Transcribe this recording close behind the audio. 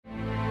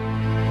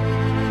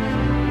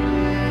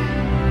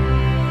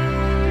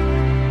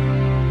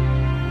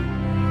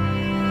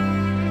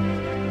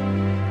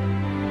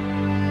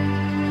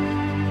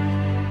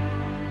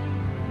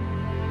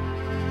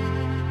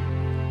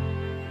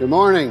Good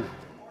morning.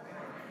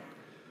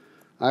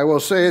 I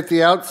will say at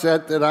the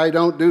outset that I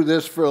don't do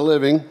this for a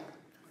living,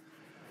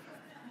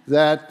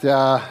 that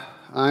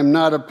I'm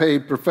not a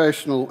paid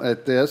professional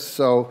at this,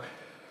 so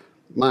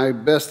my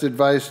best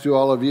advice to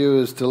all of you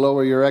is to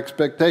lower your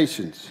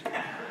expectations.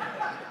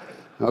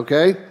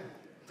 Okay?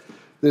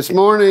 This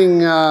morning,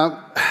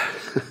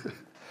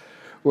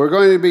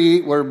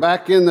 we're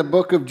back in the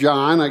book of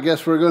John. I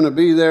guess we're going to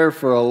be there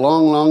for a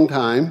long, long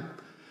time.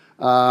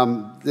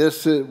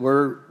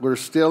 We're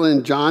still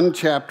in John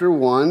chapter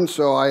 1,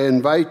 so I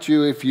invite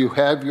you, if you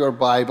have your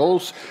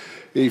Bibles,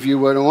 if you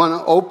would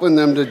want to open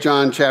them to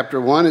John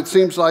chapter 1. It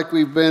seems like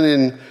we've been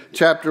in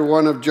chapter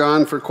 1 of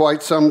John for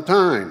quite some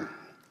time,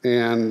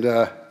 and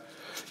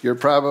you're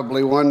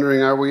probably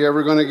wondering, are we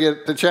ever going to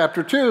get to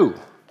chapter 2?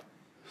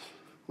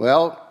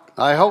 Well,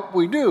 I hope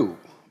we do,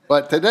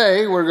 but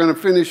today we're going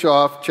to finish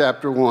off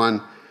chapter 1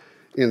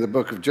 in the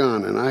book of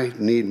John, and I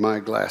need my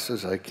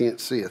glasses. I can't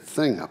see a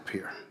thing up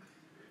here.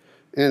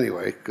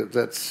 Anyway,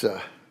 that's...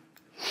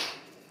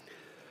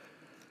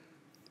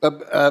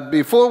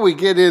 Before we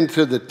get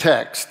into the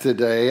text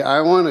today,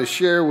 I want to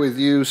share with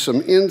you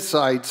some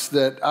insights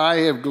that I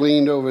have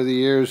gleaned over the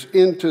years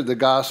into the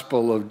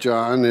Gospel of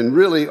John, and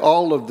really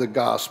all of the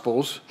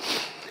Gospels,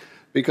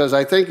 because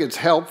I think it's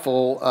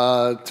helpful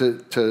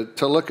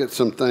to look at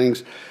some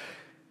things.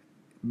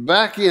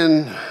 Back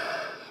in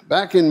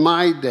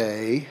my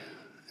day,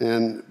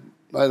 and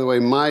by the way,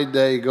 my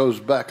day goes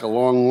back a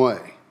long way,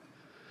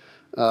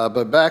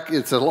 but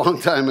it's a long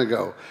time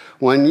ago.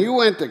 When you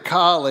went to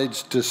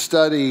college to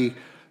study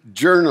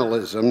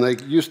journalism, they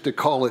used to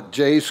call it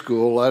J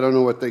school. I don't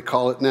know what they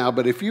call it now,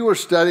 but if you were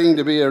studying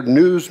to be a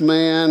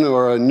newsman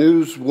or a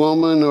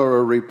newswoman or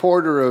a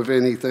reporter of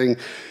anything,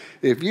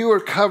 if you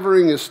were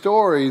covering a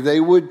story, they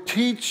would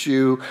teach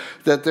you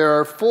that there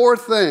are 4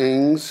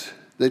 things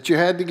that you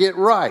had to get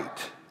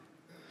right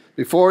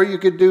before you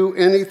could do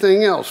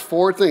anything else.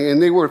 4 things,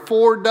 and they were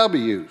 4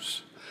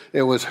 W's.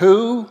 It was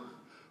who,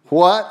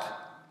 what,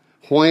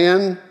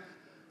 when,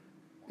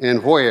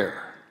 and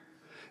where.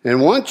 And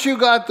once you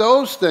got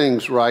those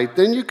things right,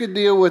 then you could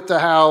deal with the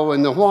how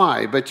and the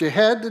why. But you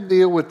had to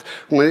deal with,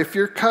 if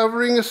you're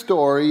covering a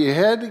story, you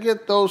had to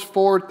get those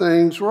 4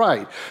 things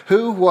right.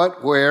 Who,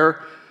 what,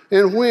 where,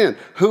 and when.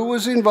 Who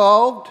was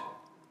involved?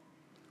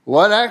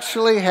 What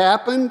actually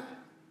happened?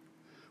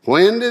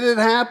 When did it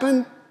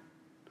happen?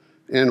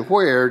 And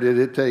where did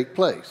it take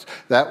place?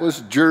 That was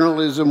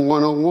Journalism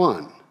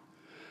 101.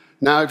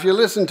 Now, if you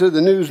listen to the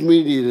news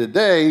media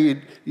today,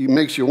 it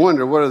makes you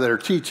wonder what are they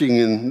teaching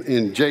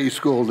in J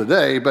school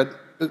today, but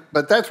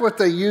that's what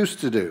they used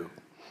to do.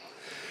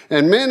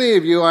 And many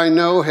of you I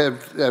know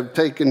have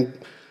taken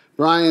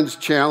Brian's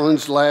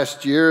challenge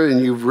last year, and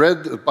you've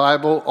read the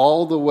Bible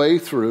all the way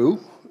through,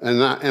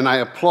 and I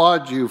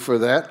applaud you for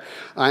that.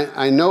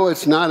 I know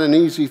it's not an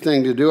easy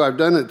thing to do. I've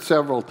done it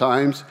several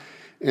times,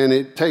 and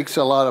it takes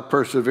a lot of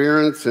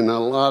perseverance and a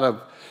lot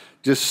of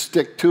just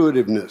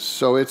stick-to-itiveness.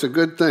 So it's a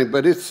good thing,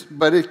 but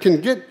it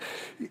can get,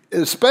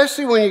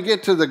 especially when you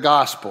get to the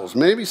Gospels.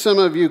 Maybe some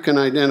of you can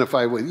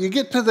identify with. You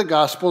get to the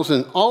Gospels,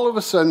 and all of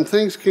a sudden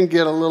things can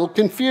get a little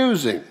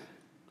confusing.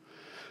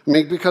 I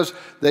mean, because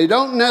they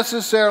don't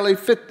necessarily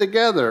fit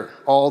together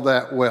all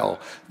that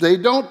well. They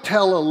don't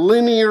tell a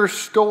linear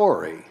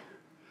story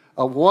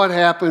of what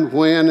happened,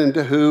 when, and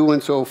to who,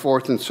 and so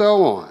forth and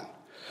so on.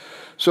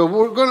 So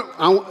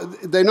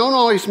they don't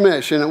always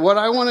mesh, and what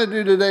I want to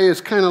do today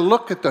is kind of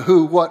look at the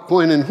who, what,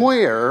 when, and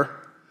where,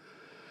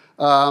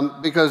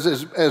 because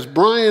as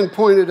Brian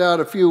pointed out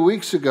a few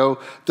weeks ago,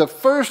 the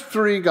first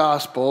 3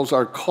 Gospels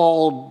are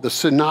called the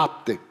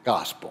Synoptic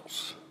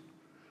Gospels,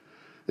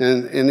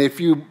 and if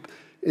you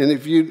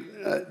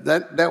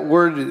that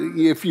word,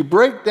 if you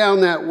break down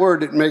that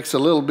word, it makes a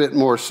little bit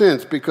more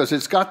sense because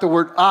it's got the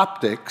word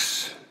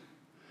optics.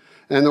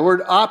 And the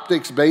word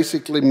optics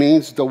basically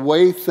means the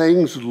way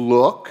things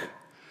look.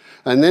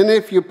 And then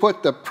if you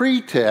put the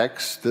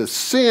pretext, the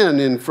sin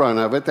in front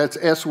of it, that's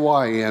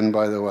S-Y-N,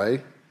 by the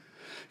way,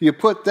 you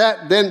put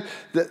that, then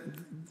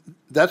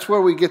that's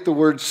where we get the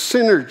word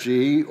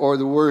synergy or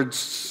the word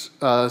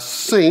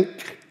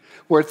sync,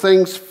 where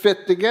things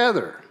fit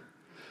together.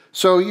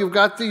 So you've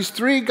got these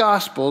 3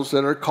 Gospels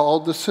that are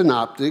called the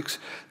Synoptics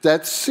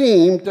that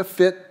seem to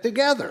fit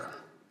together.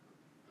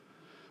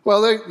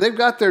 Well, they've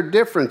got their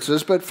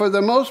differences, but for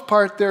the most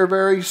part, they're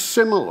very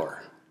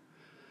similar.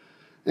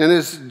 And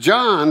as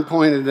John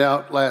pointed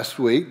out last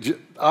week,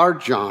 our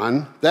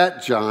John,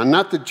 that John,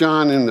 not the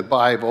John in the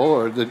Bible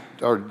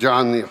or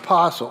John the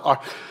Apostle,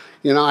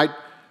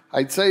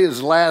 I'd say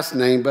his last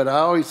name, but I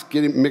always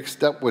get it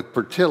mixed up with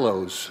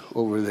Portillo's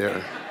over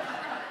there.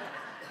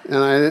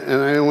 and I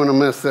didn't want to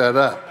mess that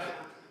up.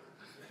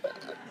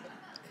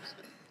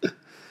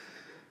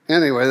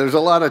 Anyway, there's a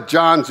lot of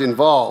Johns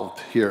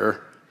involved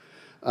here.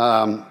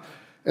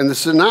 And the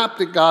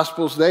Synoptic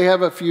Gospels, they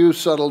have a few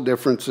subtle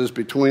differences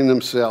between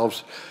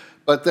themselves,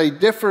 but they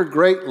differ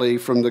greatly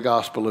from the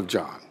Gospel of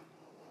John.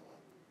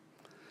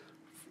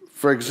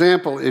 For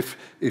example,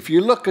 if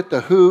you look at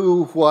the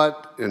who,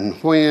 what, and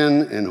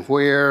when, and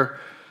where,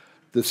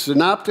 The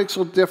synoptics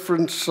will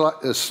differ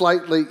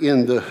slightly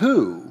in the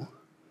who.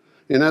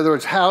 In other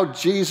words, how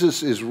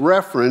Jesus is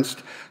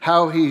referenced,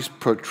 how he's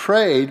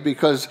portrayed,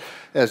 because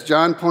as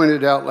John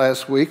pointed out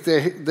last week,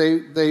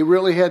 they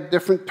really had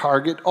different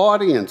target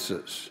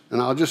audiences.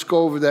 And I'll just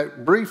go over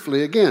that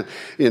briefly again.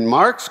 In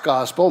Mark's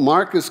gospel,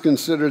 Mark is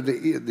considered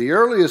the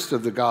earliest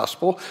of the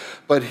gospel,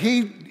 but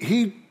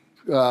he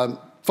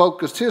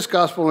focused his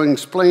gospel on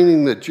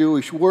explaining the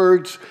Jewish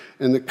words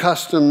and the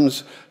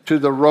customs to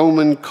the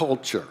Roman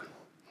culture.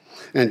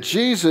 And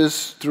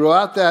Jesus,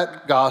 throughout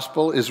that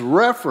gospel, is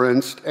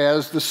referenced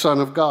as the Son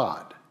of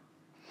God.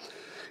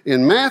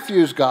 In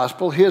Matthew's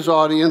gospel, his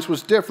audience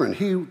was different.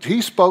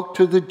 He spoke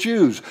to the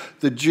Jews,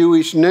 the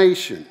Jewish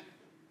nation.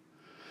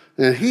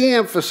 And he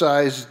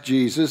emphasized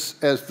Jesus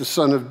as the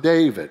Son of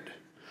David,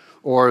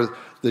 or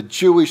the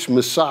Jewish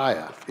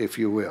Messiah, if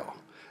you will.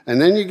 And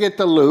then you get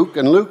to Luke,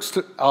 and Luke's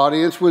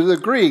audience were the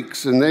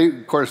Greeks. And they,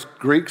 of course,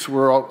 Greeks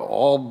were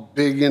all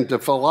big into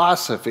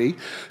philosophy.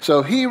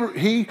 So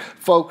he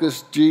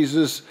focused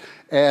Jesus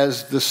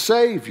as the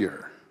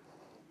Savior.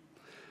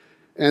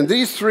 And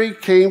these three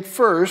came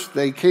first.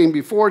 They came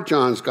before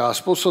John's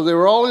gospel, so they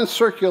were all in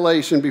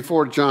circulation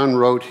before John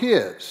wrote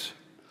his.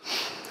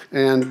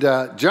 And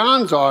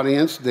John's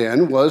audience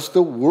then was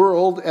the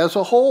world as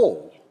a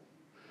whole.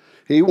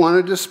 He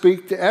wanted to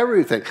speak to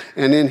everything.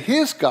 And in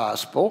his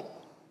gospel,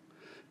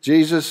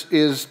 Jesus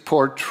is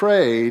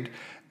portrayed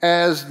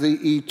as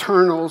the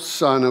eternal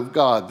Son of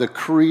God, the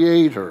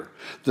Creator,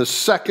 the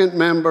second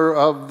member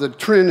of the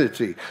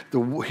Trinity.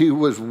 He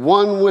was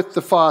one with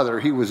the Father.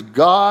 He was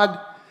God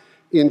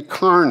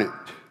incarnate.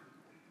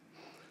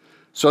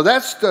 So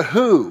that's the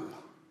who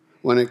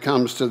when it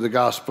comes to the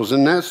Gospels.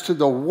 And that's to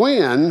the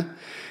when.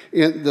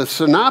 In the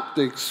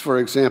Synoptics, for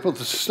example,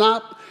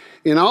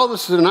 in all the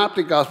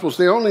Synoptic Gospels,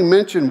 they only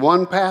mention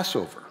one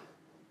Passover.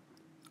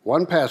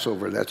 One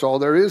Passover, that's all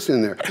there is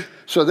in there.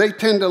 So they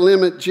tend to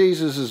limit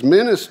Jesus'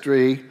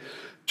 ministry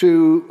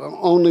to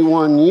only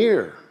 1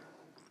 year.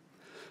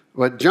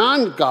 But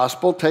John's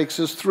gospel takes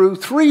us through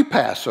 3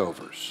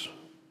 Passovers.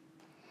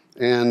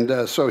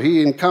 And so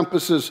he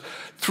encompasses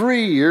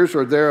 3 years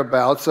or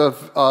thereabouts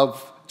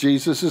of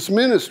Jesus'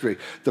 ministry.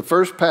 The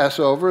first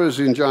Passover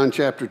is in John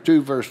chapter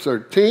 2, verse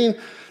 13.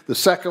 The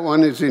second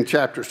one is in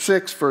chapter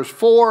 6, verse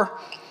 4.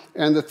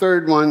 And the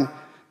third one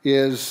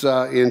is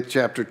in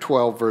chapter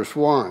 12, verse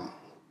 1.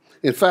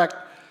 In fact,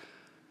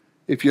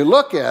 if you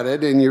look at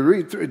it and you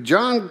read through,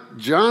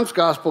 John's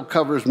gospel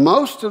covers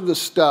most of the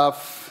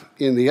stuff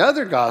in the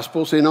other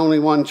gospels in only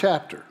one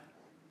chapter,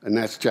 and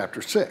that's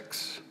chapter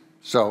 6.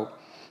 So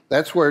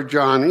that's where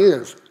John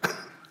is.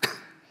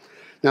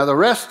 Now, the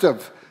rest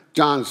of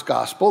John's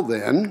gospel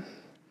then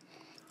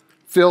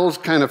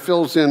kind of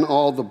fills in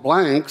all the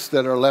blanks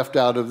that are left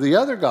out of the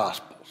other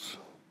gospels.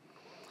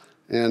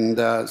 And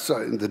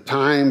so the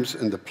times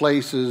and the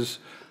places,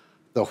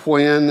 the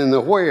when and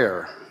the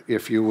where,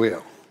 if you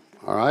will.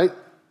 All right?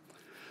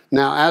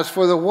 Now, as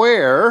for the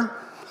where,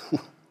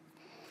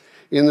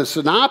 in the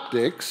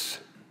Synoptics,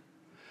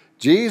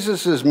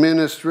 Jesus'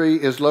 ministry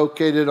is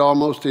located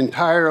almost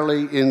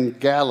entirely in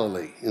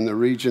Galilee, in the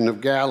region of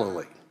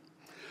Galilee.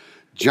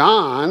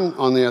 John,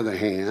 on the other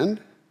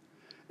hand,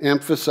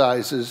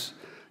 emphasizes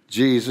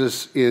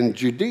Jesus in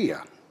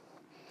Judea,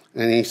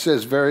 and he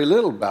says very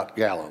little about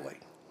Galilee.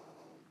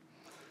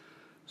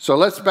 So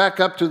let's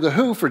back up to the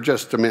who for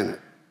just a minute,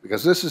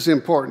 because this is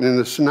important. In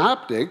the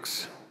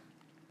Synoptics,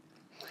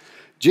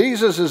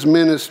 Jesus'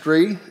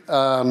 ministry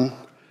kind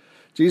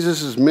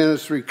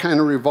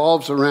of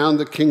revolves around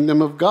the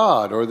kingdom of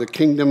God or the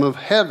kingdom of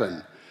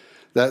heaven.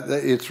 That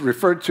it's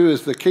referred to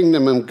as the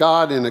kingdom of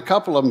God in a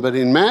couple of them, but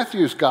in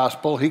Matthew's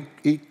gospel, he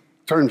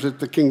terms it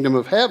the kingdom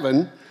of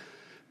heaven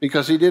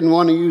because he didn't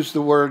want to use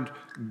the word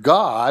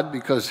God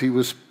because he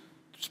was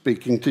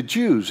speaking to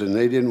Jews, and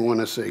they didn't want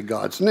to say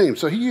God's name.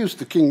 So he used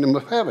the kingdom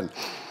of heaven.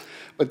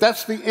 But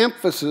that's the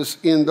emphasis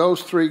in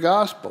those 3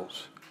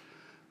 Gospels.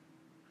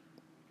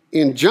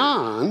 In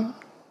John,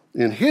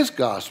 in his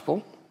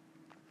Gospel,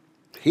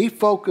 he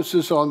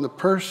focuses on the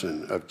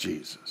person of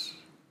Jesus,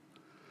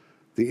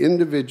 the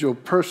individual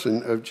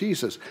person of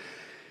Jesus.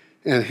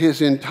 And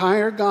his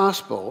entire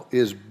Gospel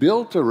is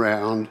built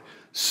around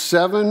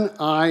 7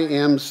 I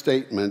am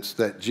statements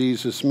that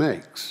Jesus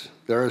makes.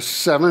 There are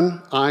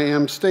 7 I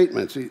am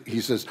statements.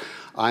 He says,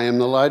 I am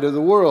the light of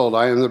the world.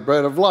 I am the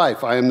bread of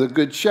life. I am the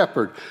good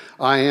shepherd.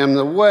 I am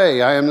the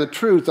way. I am the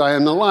truth. I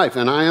am the life.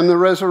 And I am the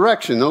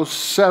resurrection. Those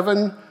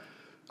 7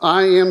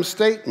 I am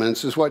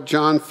statements is what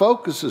John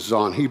focuses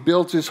on. He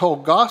builds his whole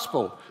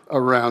gospel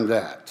around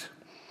that.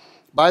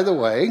 By the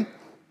way,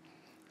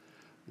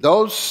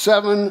 those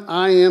 7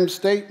 I am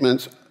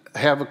statements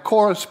have a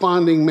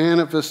corresponding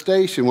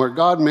manifestation where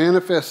God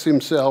manifests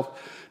himself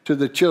to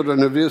the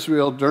children of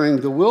Israel during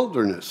the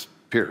wilderness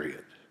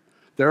period.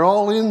 They're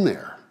all in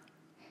there.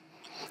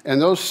 And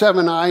those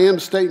 7 I am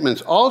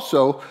statements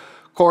also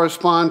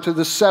correspond to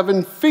the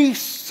 7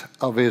 feasts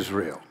of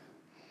Israel.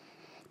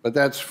 But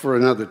that's for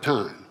another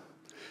time.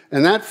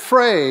 And that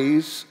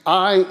phrase,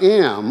 I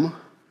am,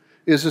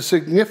 is a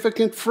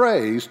significant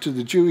phrase to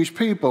the Jewish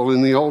people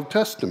in the Old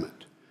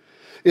Testament.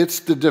 It's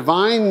the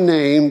divine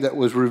name that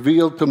was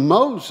revealed to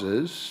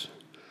Moses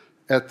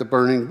at the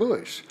burning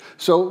bush.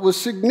 So it was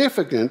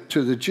significant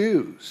to the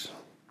Jews.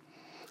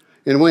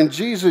 And when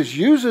Jesus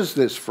uses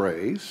this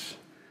phrase,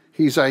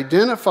 he's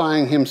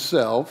identifying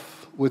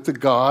himself with the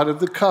God of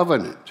the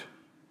covenant,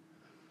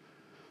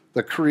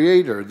 the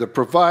creator, the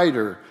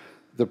provider,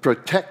 the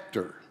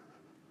protector,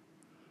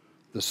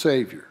 the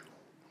Savior.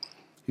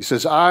 He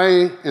says,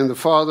 I and the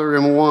Father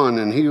am one,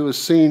 and he who has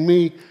seen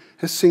me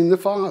has seen the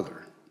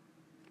Father.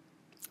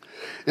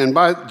 And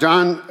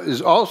John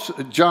is also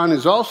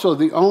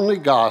the only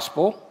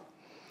gospel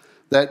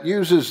that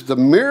uses the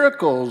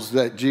miracles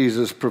that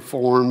Jesus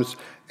performs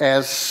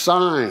as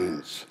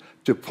signs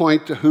to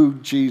point to who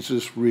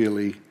Jesus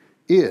really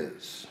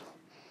is.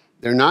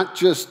 They're not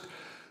just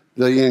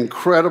the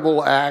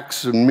incredible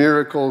acts and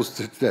miracles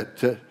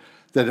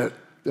that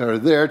are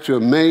there to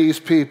amaze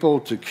people,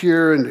 to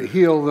cure and to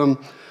heal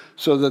them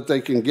so that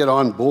they can get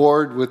on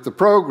board with the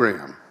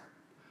program.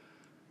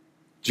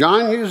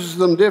 John uses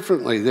them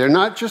differently. They're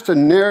not just a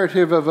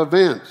narrative of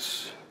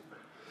events.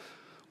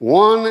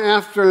 One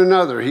after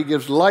another, he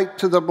gives light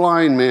to the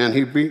blind man.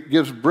 He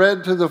gives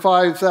bread to the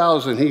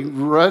 5,000. He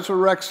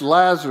resurrects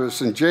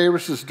Lazarus and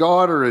Jairus'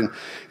 daughter and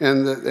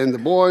the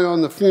boy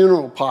on the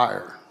funeral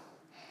pyre.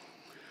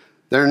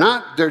 They're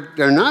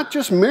not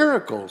just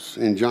miracles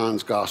in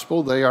John's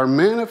gospel. They are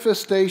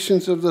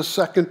manifestations of the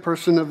second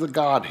person of the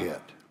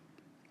Godhead,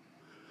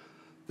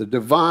 the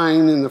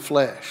divine in the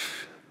flesh.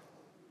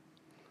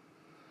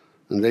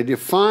 And they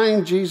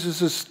define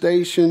Jesus'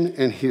 station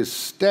and his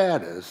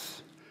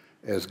status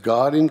as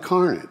God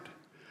incarnate.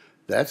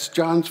 That's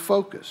John's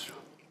focus.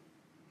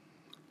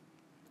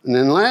 And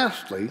then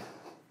lastly,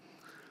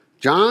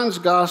 John's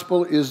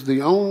gospel is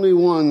the only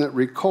one that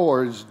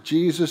records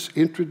Jesus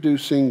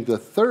introducing the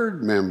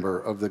third member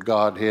of the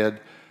Godhead,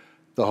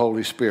 the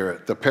Holy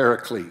Spirit, the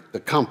Paraclete, the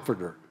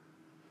Comforter,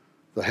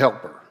 the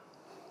Helper.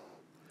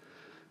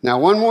 Now,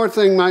 one more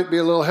thing might be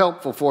a little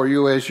helpful for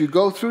you as you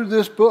go through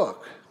this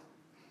book.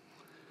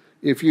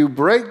 If you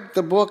break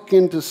the book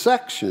into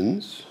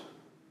sections,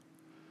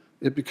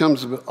 it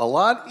becomes a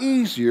lot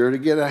easier to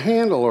get a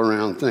handle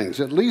around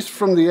things, at least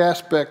from the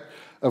aspect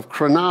of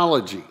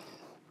chronology,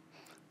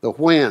 the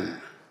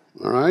when,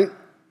 all right?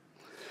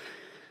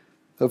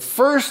 The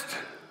first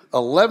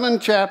 11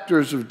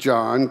 chapters of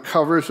John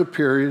covers a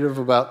period of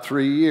about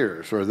 3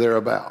 years or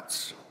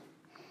thereabouts.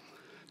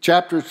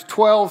 Chapters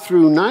 12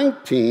 through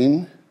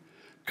 19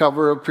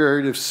 cover a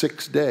period of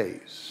 6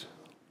 days.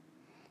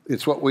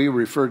 It's what we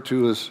refer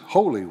to as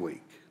Holy Week.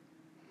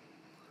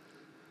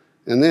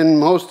 And then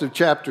most of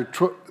chapter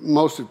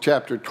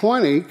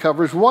 20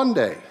 covers 1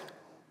 day.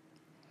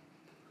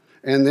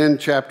 And then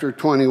chapter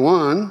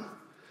 21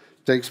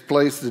 takes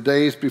place the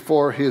days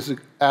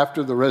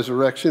after the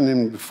resurrection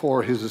and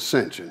before his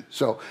ascension.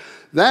 So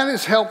that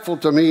is helpful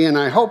to me, and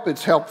I hope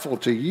it's helpful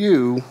to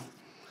you,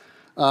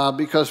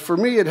 because for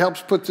me it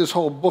helps put this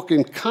whole book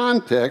in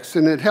context,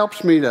 and it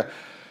helps me to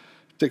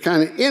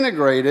kind of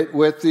integrate it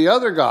with the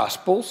other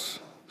Gospels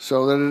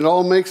so that it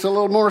all makes a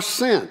little more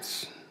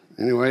sense.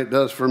 Anyway, it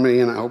does for me,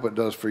 and I hope it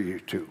does for you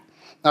too.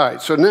 All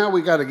right, so now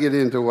we got to get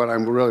into what I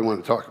really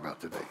want to talk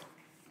about today.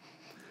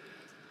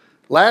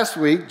 Last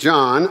week,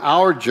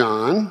 our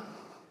John,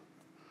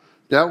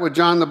 dealt with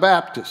John the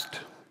Baptist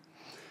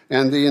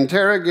and the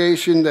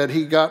interrogation that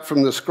he got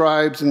from the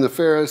scribes and the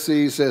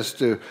Pharisees as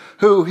to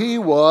who he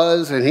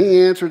was, and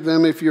he answered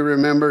them, if you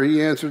remember,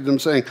 he answered them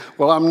saying,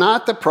 well, I'm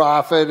not the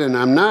prophet, and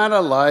I'm not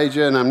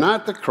Elijah, and I'm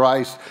not the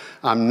Christ,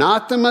 I'm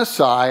not the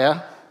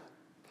Messiah.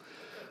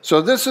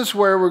 So this is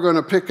where we're going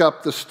to pick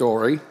up the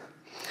story.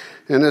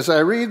 And as I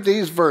read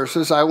these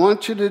verses, I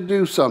want you to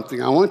do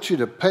something. I want you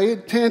to pay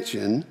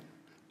attention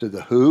to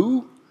the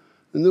who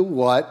and the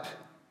what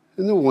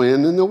and the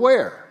when and the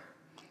where.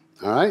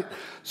 All right?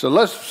 So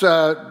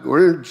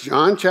we're in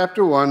John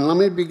chapter 1. Let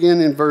me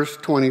begin in verse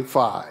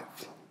 25.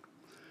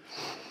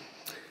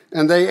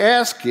 And they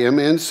asked him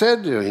and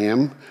said to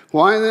him,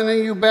 why then are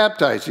you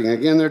baptizing?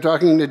 Again, they're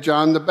talking to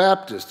John the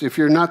Baptist. If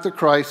you're not the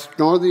Christ,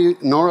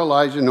 nor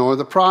Elijah, nor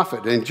the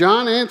prophet. And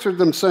John answered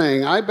them,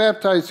 saying, I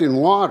baptize in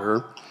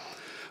water,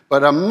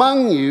 but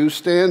among you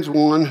stands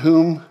one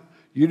whom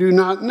you do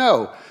not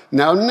know.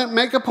 Now,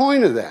 make a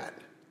point of that.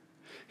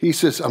 He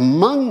says,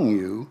 among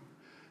you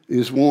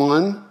is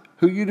one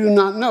who you do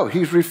not know.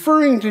 He's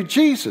referring to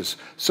Jesus.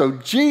 So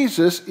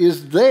Jesus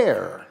is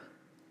there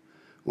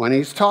when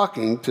he's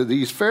talking to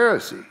these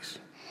Pharisees.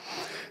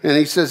 And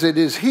he says, it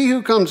is he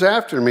who comes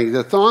after me,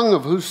 the thong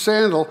of whose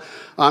sandal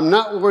I'm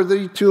not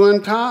worthy to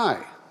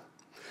untie.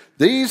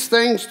 These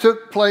things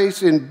took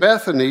place in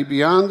Bethany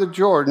beyond the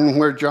Jordan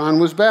where John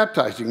was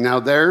baptizing. Now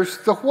there's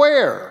the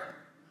where,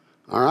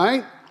 all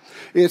right?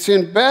 It's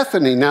in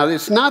Bethany. Now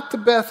it's not the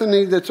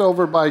Bethany that's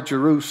over by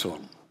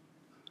Jerusalem.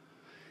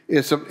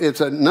 It's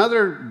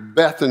another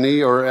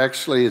Bethany, or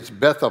actually it's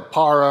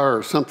Bethabara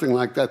or something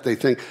like that, they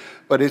think.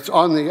 But it's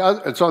on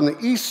the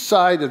east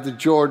side of the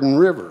Jordan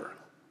River.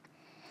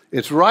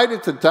 It's right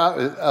at the top.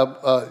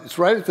 It's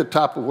right at the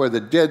top of where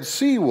the Dead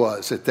Sea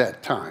was at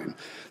that time.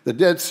 The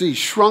Dead Sea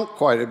shrunk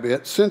quite a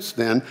bit since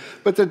then,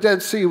 but the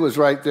Dead Sea was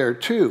right there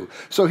too.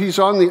 So he's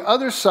on the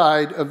other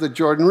side of the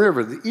Jordan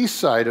River, the east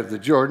side of the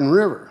Jordan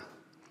River.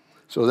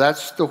 So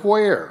that's the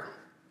where.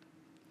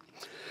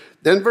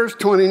 Then verse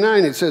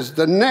 29, it says,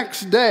 the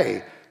next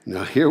day.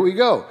 Now here we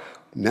go.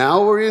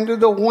 Now we're into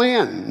the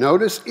when.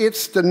 Notice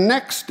it's the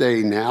next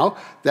day now.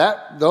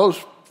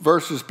 Those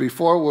verses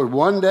before were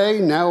one day.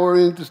 Now we're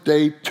into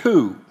day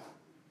 2.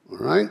 All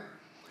right?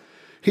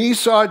 He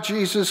saw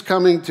Jesus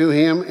coming to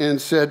him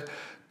and said,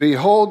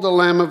 behold the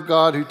Lamb of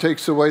God who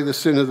takes away the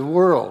sin of the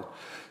world.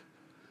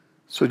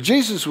 So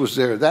Jesus was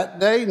there that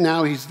day.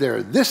 Now he's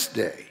there this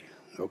day.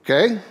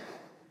 Okay?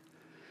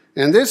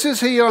 And this is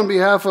he on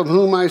behalf of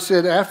whom I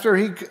said,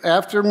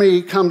 after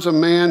me comes a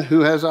man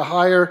who has a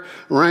higher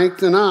rank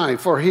than I,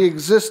 for he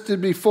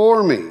existed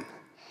before me.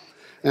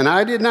 And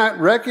I did not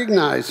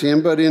recognize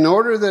him, but in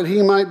order that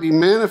he might be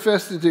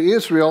manifested to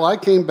Israel, I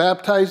came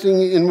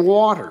baptizing in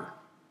water.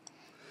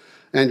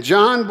 And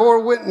John bore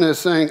witness,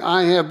 saying,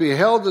 I have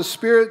beheld the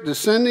Spirit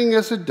descending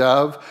as a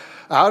dove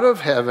out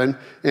of heaven,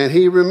 and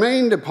he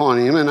remained upon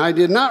him, and I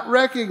did not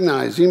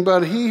recognize him,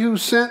 but he who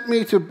sent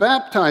me to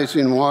baptize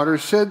in water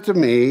said to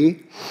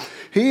me,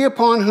 he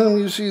upon whom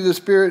you see the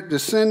Spirit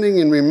descending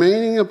and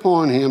remaining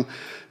upon him,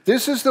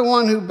 this is the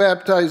one who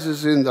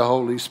baptizes in the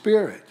Holy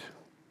Spirit.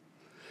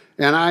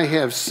 And I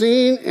have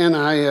seen and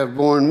I have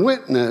borne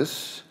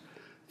witness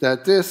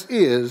that this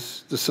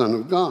is the Son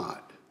of God.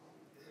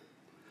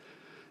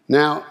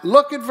 Now,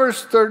 look at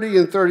verse 30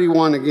 and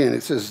 31 again.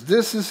 It says,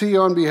 this is he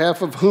on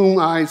behalf of whom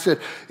I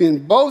said.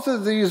 In both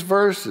of these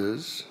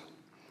verses,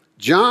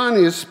 John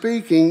is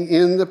speaking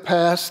in the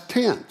past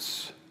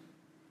tense.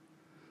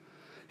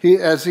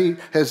 As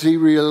he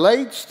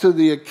relates to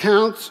the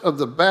accounts of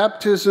the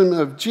baptism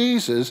of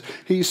Jesus,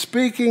 he's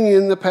speaking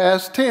in the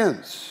past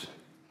tense.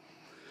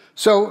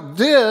 So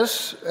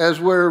this,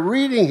 as we're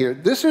reading here,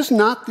 this is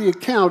not the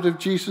account of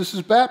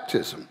Jesus'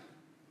 baptism.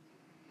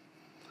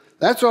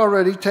 That's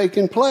already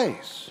taken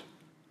place.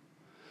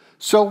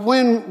 So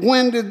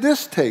when did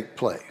this take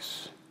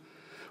place?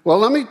 Well,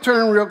 let me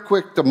turn real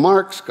quick to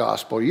Mark's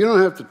gospel. You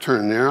don't have to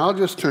turn there. I'll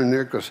just turn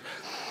there because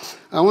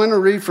I want to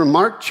read from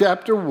Mark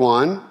chapter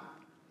 1,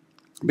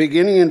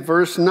 beginning in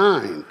verse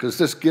 9, because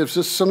this gives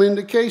us some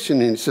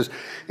indication. And it says,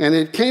 and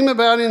it came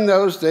about in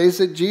those days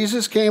that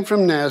Jesus came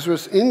from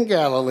Nazareth in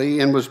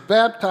Galilee and was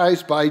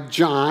baptized by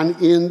John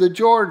in the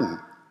Jordan.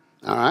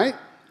 All right?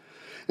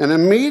 And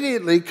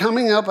immediately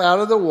coming up out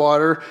of the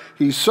water,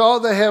 he saw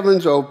the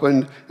heavens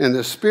opened and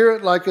the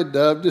Spirit like a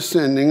dove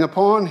descending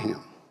upon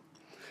him.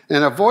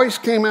 And a voice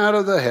came out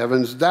of the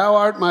heavens, thou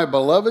art my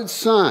beloved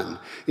Son,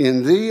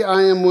 in thee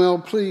I am well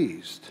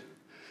pleased.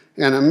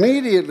 And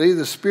immediately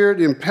the Spirit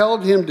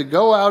impelled him to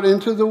go out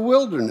into the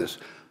wilderness.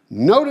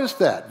 Notice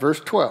that,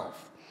 verse 12.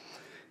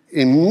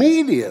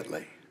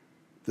 Immediately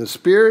the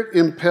Spirit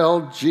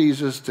impelled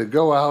Jesus to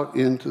go out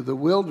into the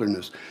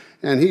wilderness.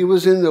 And he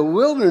was in the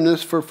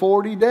wilderness for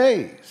 40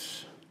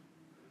 days,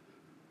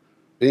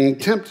 being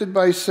tempted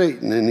by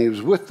Satan, and he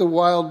was with the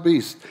wild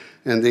beasts,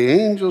 and the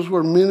angels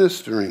were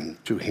ministering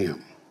to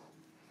him.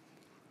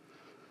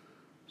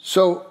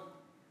 So,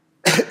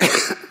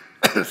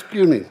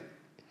 excuse me,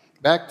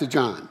 back to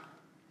John.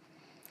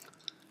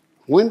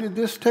 When did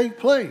this take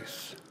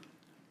place?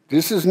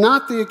 This is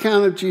not the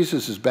account of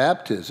Jesus'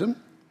 baptism.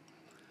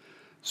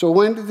 So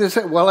when did this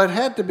happen? Well, it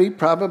had to be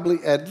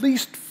probably at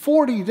least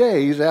 40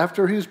 days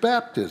after his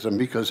baptism,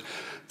 because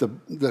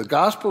the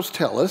Gospels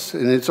tell us,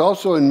 and it's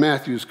also in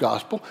Matthew's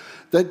Gospel,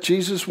 that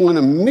Jesus went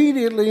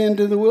immediately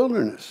into the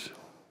wilderness.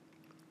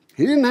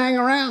 He didn't hang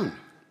around.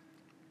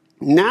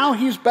 Now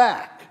he's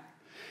back.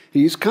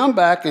 He's come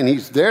back, and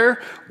he's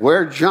there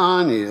where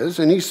John is,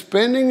 and he's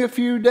spending a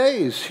few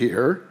days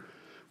here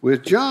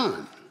with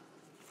John.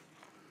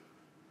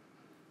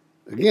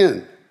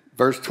 Again,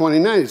 verse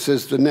 29, it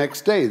says the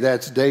next day,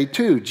 that's day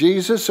 2.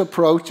 Jesus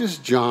approaches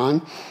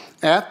John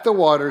at the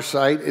water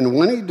site, and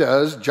when he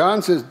does,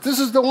 John says, this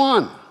is the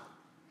one.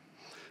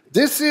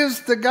 This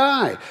is the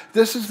guy.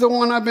 This is the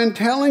one I've been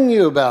telling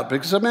you about,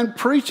 because I've been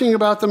preaching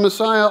about the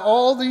Messiah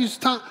all this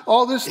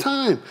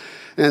time.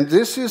 And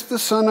this is the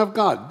Son of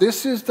God.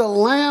 This is the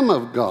Lamb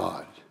of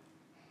God.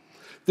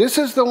 This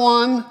is the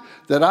one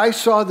that I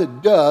saw the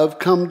dove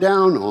come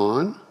down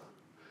on.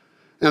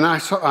 And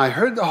I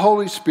heard the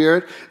Holy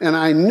Spirit, and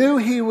I knew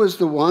he was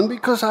the one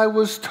because I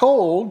was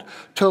told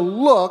to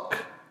look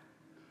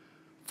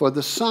for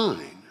the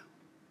sign.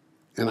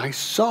 And I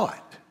saw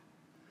it.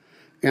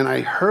 And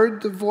I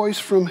heard the voice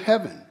from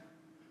heaven,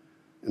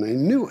 and I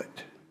knew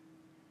it.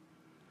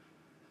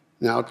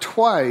 Now,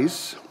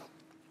 twice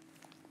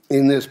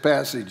in this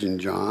passage in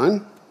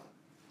John,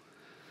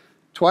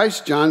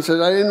 John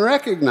said, I didn't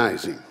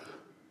recognize him.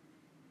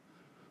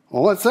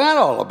 Well, what's that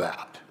all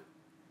about?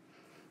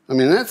 I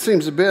mean, that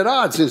seems a bit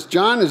odd, since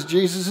John is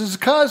Jesus'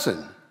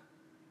 cousin.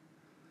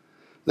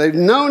 They've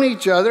known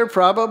each other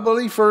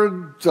probably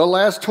for the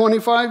last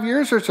 25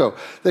 years or so.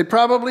 They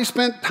probably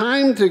spent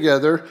time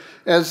together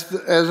as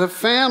a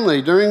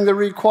family during the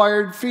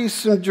required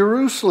feasts in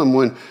Jerusalem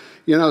when,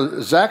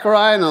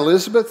 Zechariah and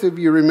Elizabeth, if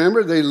you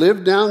remember, they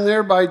lived down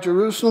there by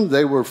Jerusalem.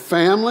 They were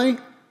family.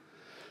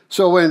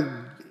 So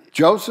when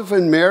Joseph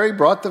and Mary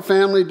brought the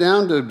family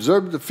down to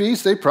observe the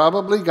feast, they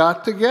probably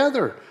got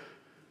together.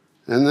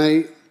 And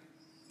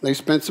they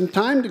spent some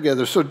time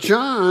together. So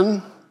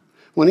John,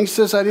 when he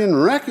says, I didn't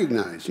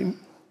recognize him,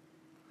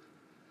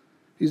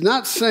 he's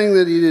not saying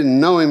that he didn't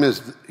know him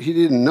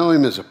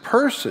as a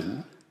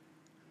person.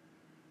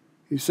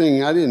 He's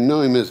saying, I didn't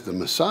know him as the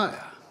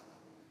Messiah.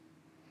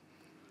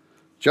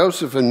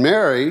 Joseph and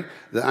Mary,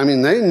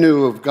 they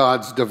knew of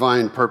God's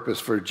divine purpose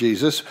for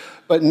Jesus,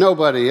 but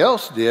nobody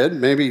else did.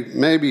 Maybe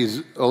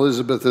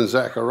Elizabeth and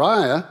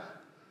Zechariah,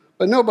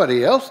 but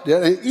nobody else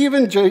did. And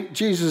even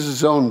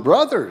Jesus' own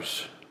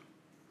brothers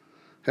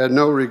had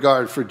no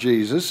regard for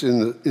Jesus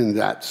in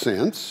that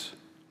sense.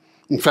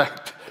 In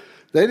fact,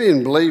 they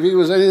didn't believe he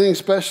was anything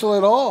special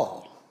at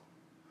all.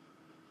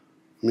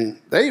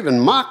 They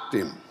even mocked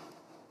him.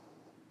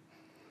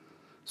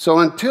 So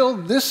until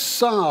this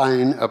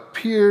sign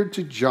appeared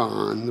to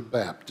John the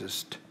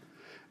Baptist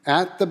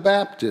at the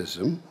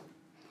baptism,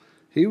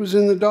 he was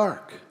in the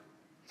dark.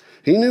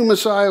 He knew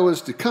Messiah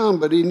was to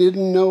come, but he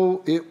didn't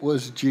know it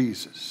was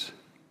Jesus.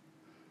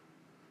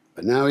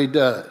 But now he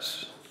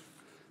does.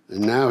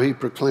 And now he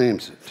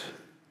proclaims it.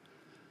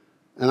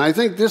 And I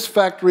think this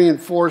fact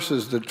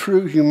reinforces the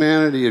true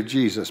humanity of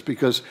Jesus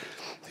because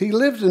he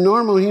lived a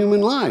normal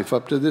human life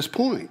up to this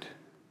point.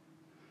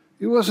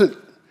 He wasn't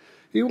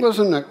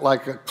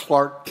like a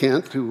Clark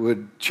Kent who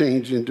would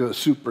change into a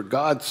super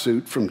God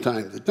suit from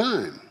time to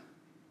time.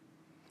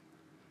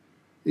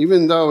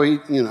 Even though he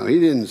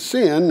didn't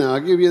sin, now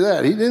I'll give you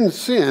that. He didn't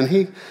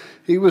sin.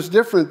 He was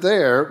different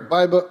there.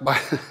 By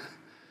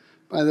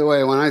the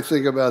way, when I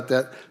think about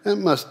that,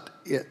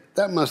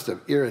 that must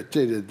have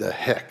irritated the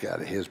heck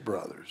out of his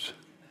brothers.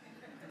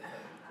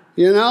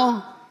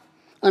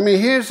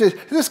 Here's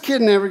this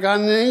kid never got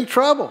in any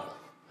trouble.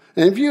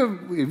 And if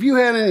you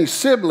had any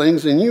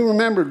siblings and you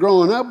remember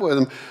growing up with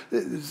them,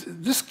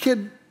 this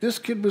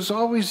kid was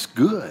always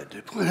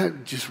good.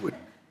 That just would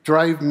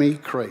drive me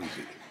crazy.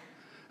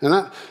 And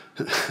I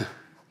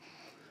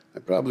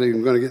probably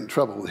am going to get in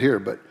trouble here,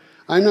 but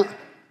I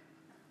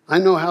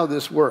know how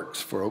this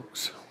works,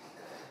 folks.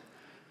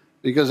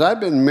 Because I've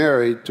been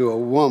married to a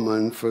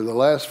woman for the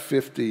last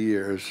 50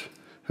 years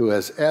who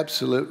has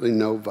absolutely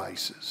no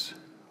vices.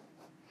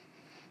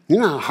 You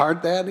know how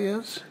hard that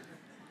is?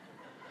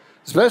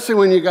 Especially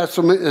when you got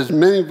as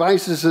many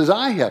vices as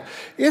I have.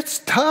 It's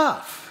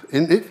tough,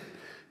 and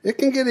it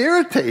can get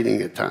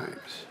irritating at times.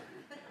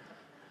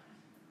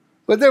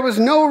 But there was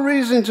no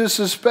reason to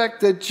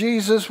suspect that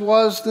Jesus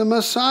was the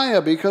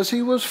Messiah because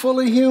he was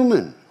fully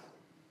human.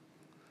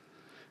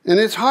 And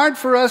it's hard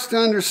for us to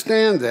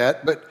understand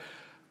that,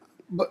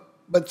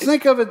 but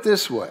think of it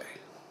this way.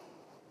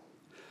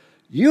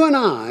 You and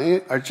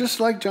I are just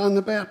like John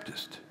the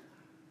Baptist.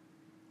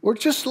 We're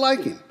just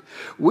like him.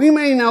 We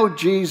may know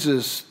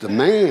Jesus, the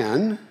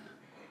man.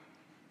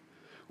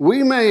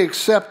 We may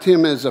accept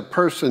him as a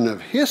person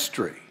of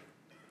history.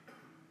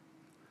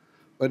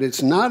 But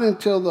it's not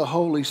until the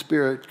Holy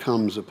Spirit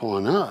comes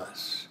upon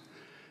us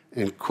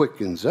and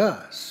quickens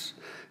us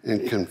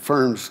and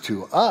confirms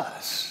to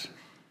us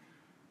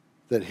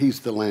that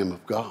he's the Lamb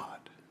of God,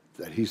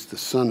 that he's the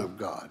Son of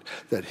God,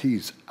 that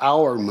he's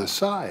our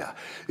Messiah.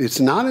 It's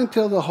not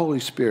until the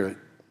Holy Spirit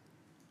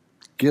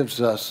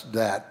gives us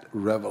that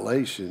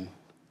revelation.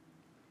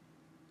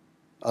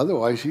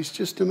 Otherwise, he's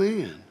just a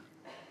man.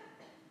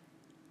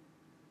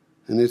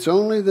 And it's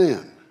only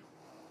then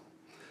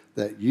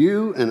that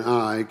you and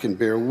I can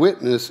bear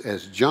witness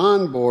as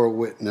John bore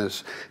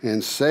witness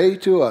and say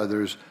to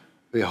others,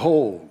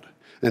 behold.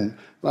 And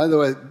by the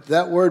way,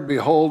 that word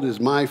behold is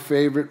my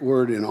favorite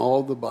word in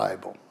all the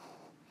Bible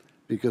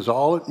because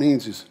all it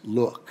means is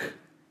look.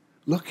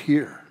 Look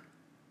here.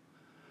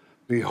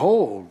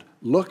 Behold,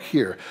 look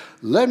here.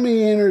 Let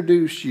me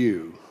introduce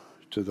you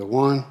to the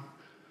one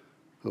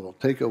who will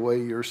take away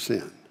your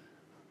sin.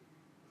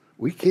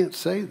 We can't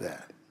say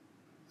that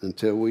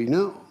until we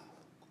know,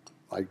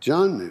 like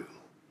John knew.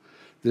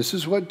 This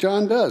is what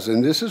John does,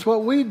 and this is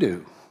what we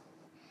do.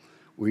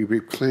 We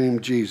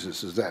proclaim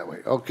Jesus as that way.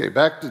 Okay,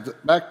 back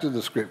to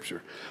the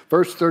scripture.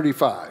 Verse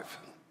 35.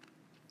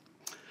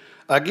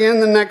 Again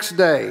the next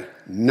day,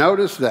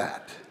 notice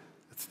that.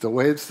 It's the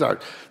way it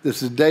starts.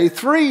 This is day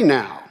 3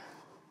 now.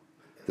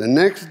 The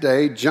next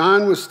day,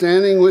 John was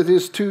standing with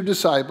his 2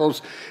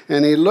 disciples,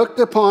 and he looked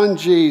upon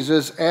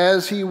Jesus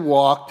as he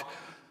walked.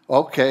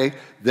 Okay,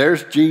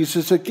 there's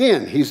Jesus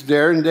again. He's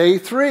there in day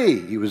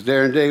 3. He was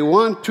there in day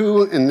 1,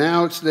 2, and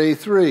now it's day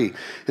 3.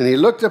 And he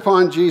looked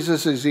upon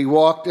Jesus as he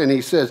walked, and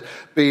he says,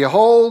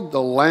 behold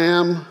the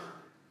Lamb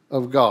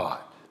of God.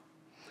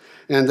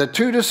 And the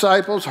 2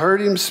 disciples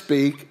heard him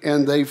speak,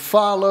 and they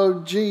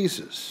followed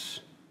Jesus.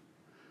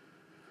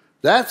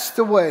 That's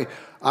the way.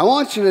 I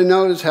want you to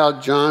notice how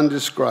John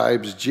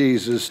describes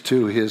Jesus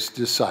to his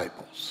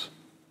disciples.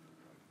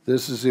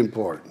 This is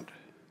important.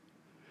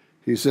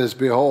 He says,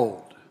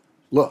 behold,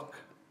 look,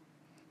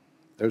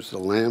 there's the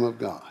Lamb of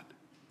God.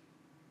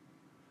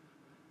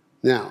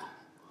 Now,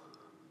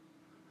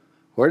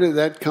 where did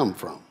that come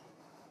from?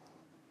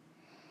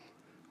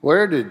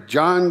 Where did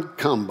John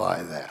come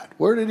by that?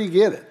 Where did he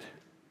get it?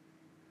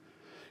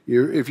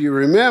 If you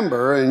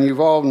remember, and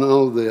you all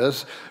know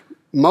this,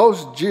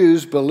 most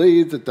Jews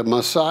believed that the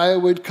Messiah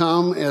would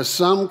come as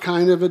some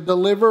kind of a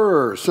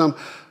deliverer.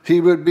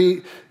 He would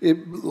be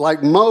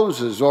like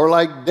Moses or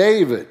like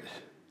David.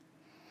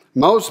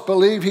 Most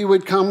believe he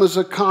would come as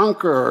a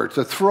conqueror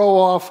to throw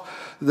off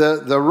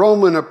the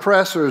Roman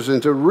oppressors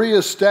and to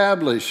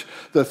reestablish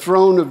the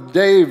throne of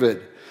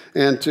David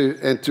and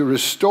to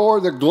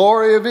restore the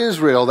glory of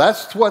Israel.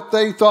 That's what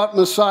they thought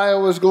Messiah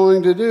was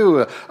going to do.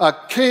 A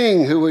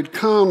king who would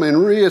come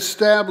and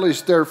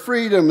reestablish their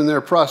freedom and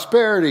their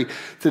prosperity,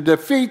 to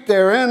defeat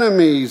their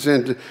enemies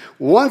and to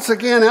once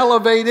again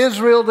elevate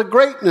Israel to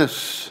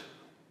greatness.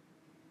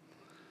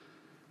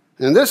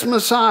 And this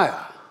Messiah,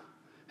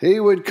 he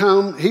would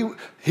come,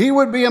 he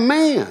would be a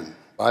man,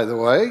 by the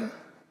way,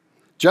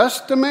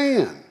 just a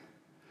man.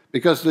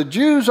 Because the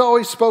Jews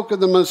always spoke of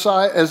the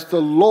Messiah as the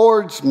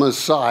Lord's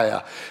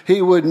Messiah. He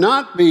would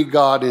not be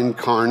God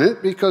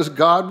incarnate because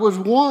God was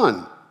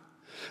one.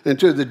 And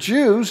to the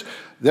Jews,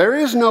 there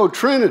is no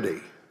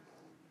Trinity.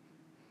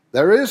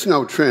 There is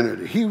no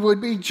Trinity. He would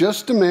be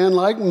just a man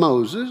like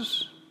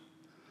Moses,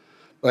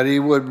 but he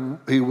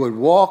would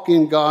walk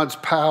in God's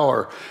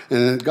power,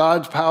 and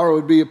God's power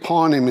would be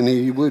upon him, and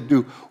he would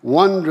do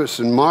wondrous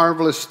and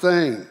marvelous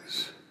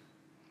things.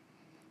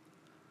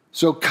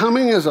 So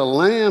coming as a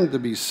lamb to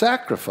be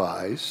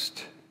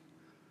sacrificed,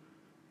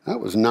 that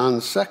was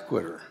non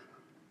sequitur.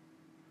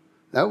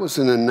 That was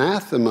an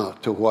anathema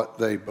to what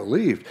they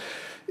believed.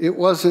 It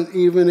wasn't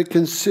even a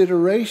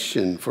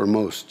consideration for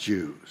most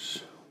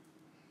Jews.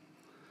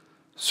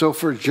 So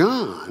for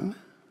John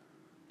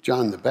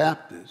the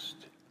Baptist,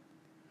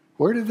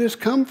 where did this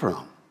come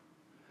from?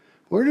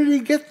 Where did he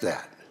get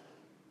that?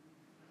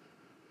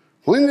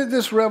 When did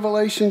this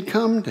revelation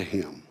come to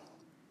him?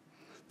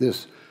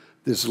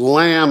 This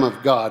Lamb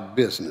of God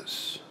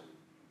business?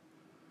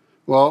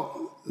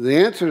 Well, the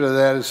answer to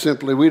that is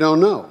simply we don't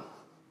know.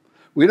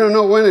 We don't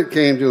know when it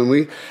came to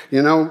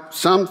him.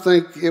 Some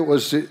think it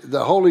was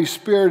the Holy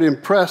Spirit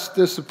impressed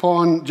this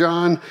upon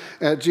John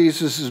at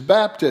Jesus'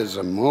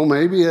 baptism. Well,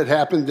 maybe it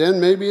happened then,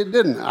 maybe it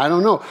didn't. I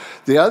don't know.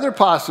 The other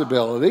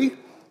possibility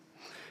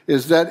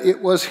is that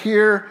it was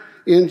here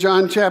in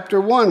John chapter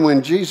 1,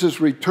 when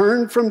Jesus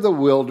returned from the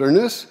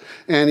wilderness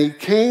and he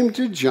came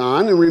to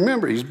John, and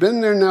remember, he's been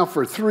there now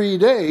for 3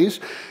 days,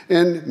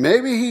 and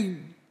maybe he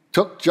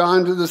took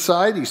John to the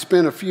side, he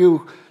spent a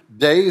few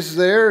days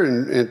there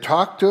and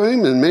talked to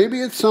him, and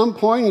maybe at some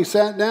point he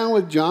sat down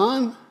with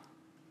John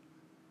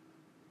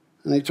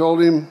and he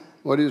told him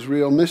what his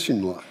real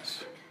mission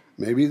was.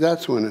 Maybe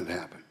that's when it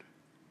happened.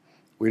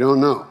 We don't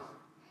know.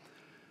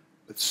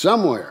 But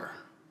somewhere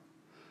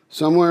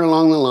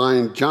along the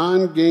line,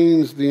 John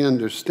gains the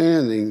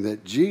understanding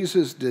that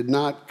Jesus did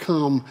not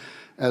come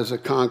as a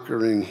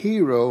conquering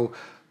hero,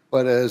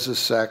 but as a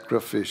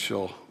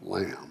sacrificial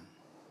lamb.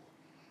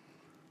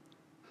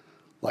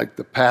 Like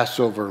the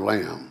Passover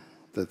lamb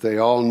that they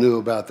all knew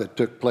about that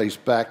took place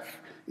back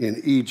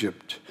in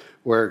Egypt,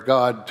 where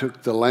God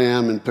took the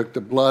lamb and took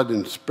the blood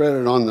and spread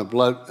it on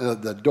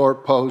the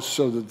doorpost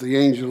so that the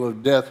angel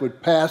of death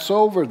would pass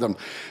over them.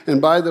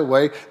 And by the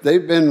way,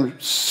 they've been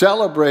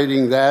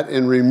celebrating that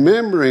and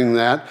remembering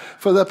that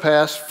for the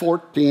past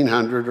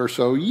 1,400 or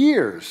so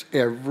years,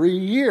 every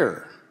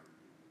year.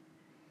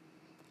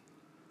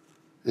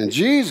 And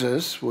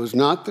Jesus was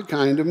not the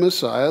kind of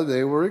Messiah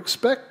they were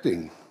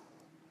expecting.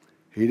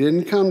 He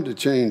didn't come to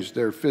change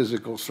their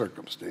physical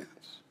circumstance.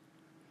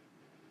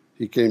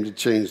 He came to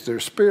change their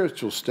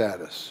spiritual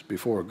status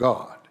before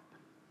God.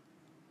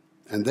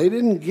 And they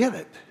didn't get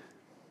it.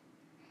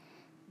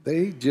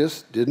 They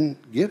just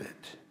didn't get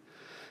it.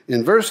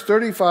 In verse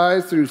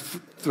 35 through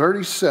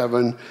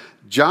 37,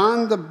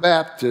 John the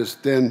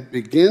Baptist then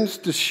begins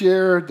to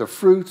share the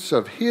fruits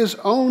of his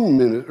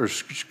own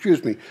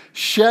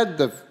shed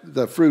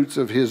the fruits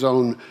of his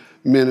own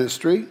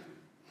ministry,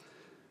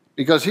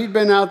 because he'd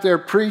been out there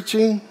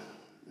preaching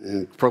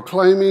and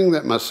proclaiming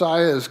that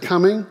Messiah is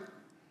coming.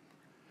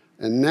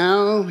 And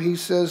now he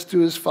says to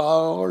his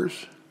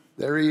followers,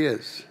 there he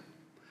is.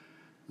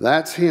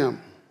 That's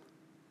him.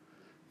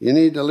 You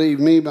need to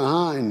leave me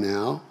behind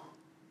now,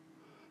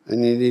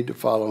 and you need to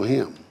follow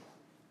him.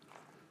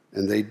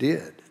 And they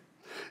did.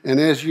 And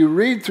as you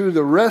read through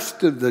the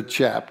rest of the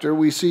chapter,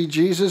 we see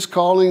Jesus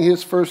calling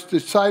his first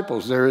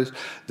disciples. There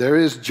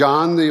is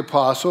John the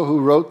apostle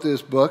who wrote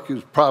this book,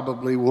 who's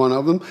probably one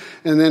of them,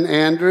 and then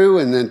Andrew,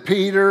 and then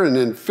Peter, and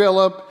then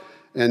Philip,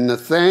 and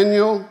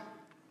Nathaniel.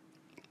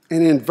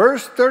 And in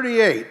verse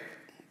 38,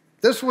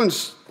 this one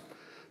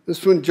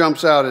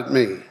jumps out at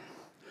me.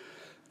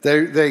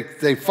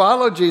 They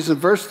followed Jesus. In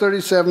verse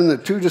 37, the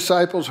two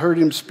disciples heard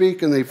him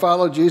speak, and they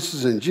followed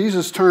Jesus, and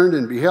Jesus turned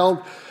and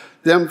beheld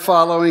them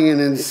following,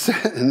 and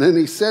then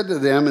he said to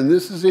them, and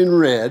this is in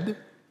red,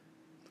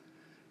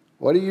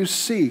 What do you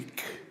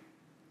seek?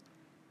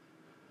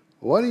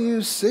 What do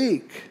you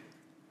seek?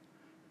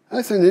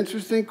 That's an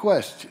interesting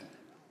question.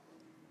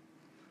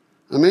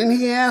 I mean,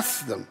 he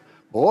asks them,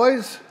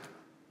 boys,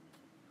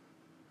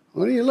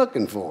 what are you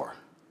looking for?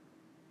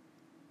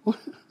 What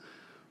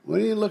are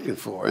you looking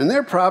for? And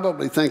they're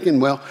probably thinking,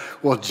 well,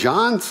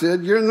 John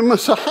said you're the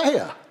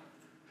Messiah.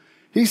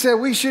 He said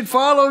we should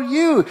follow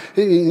you.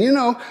 You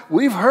know,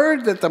 we've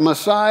heard that the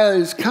Messiah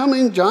is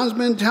coming. John's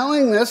been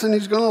telling this, and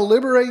he's going to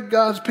liberate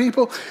God's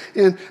people,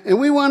 and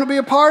we want to be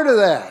a part of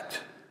that.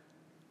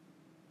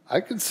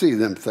 I could see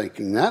them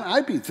thinking that.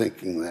 I'd be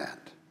thinking that.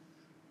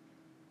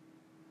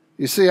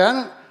 You see,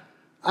 I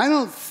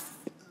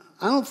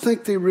don't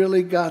think they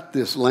really got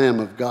this Lamb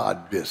of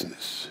God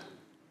business.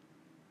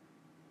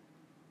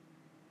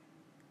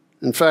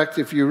 In fact,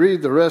 if you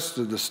read the rest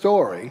of the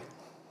story,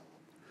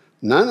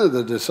 none of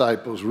the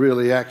disciples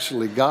really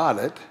actually got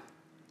it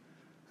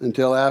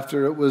until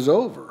after it was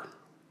over,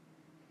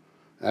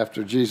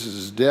 after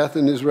Jesus' death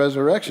and his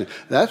resurrection.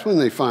 That's when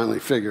they finally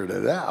figured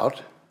it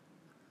out,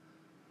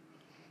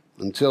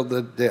 until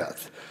the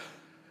death.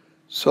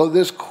 So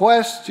this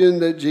question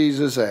that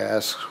Jesus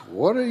asks,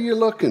 what are you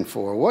looking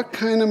for? What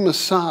kind of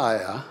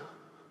Messiah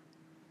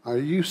are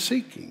you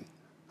seeking?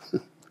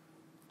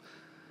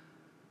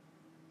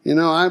 You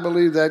know, I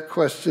believe that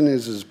question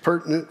is as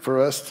pertinent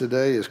for us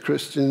today as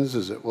Christians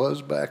as it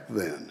was back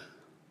then.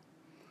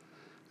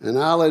 And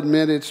I'll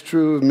admit it's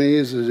true of me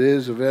as it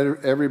is of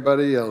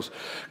everybody else.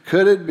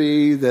 Could it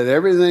be that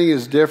everything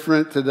is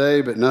different today,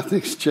 but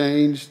nothing's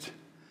changed?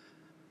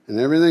 And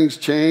everything's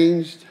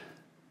changed,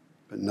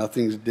 but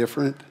nothing's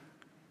different?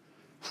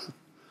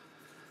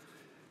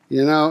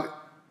 You know,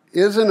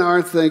 isn't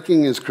our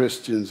thinking as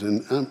Christians,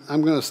 and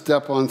I'm going to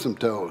step on some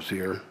toes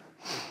here,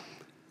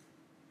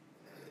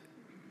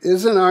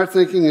 isn't our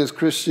thinking as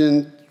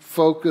Christians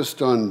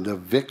focused on the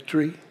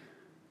victory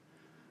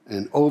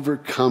and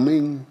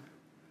overcoming?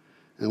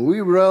 And we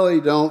really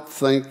don't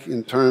think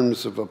in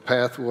terms of a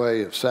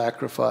pathway of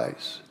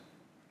sacrifice.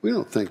 We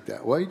don't think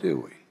that way, do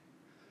we?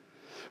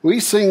 We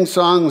sing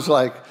songs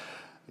like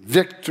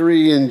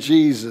Victory in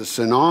Jesus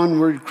and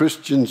Onward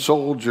Christian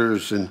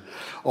Soldiers and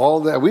all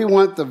that. We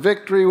want the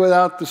victory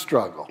without the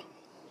struggle.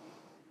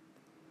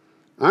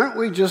 Aren't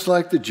we just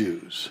like the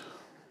Jews?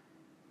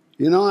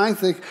 You know, I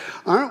think,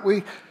 aren't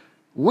we?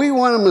 We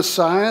want a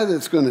Messiah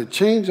that's going to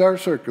change our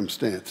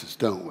circumstances,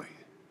 don't we?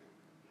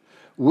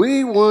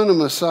 We want a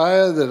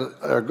Messiah that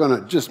are going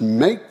to just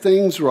make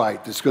things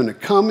right, that's going to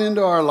come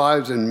into our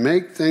lives and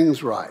make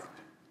things right.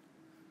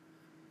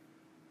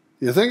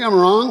 You think I'm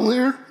wrong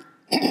there?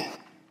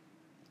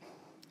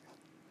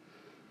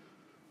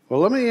 Well,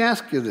 let me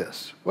ask you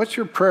this. What's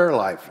your prayer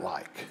life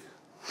like?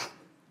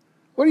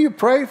 What do you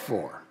pray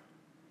for?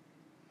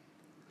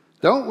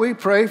 Don't we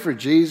pray for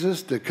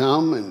Jesus to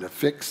come and to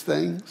fix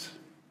things?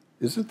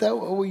 Isn't that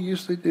what we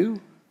usually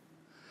do?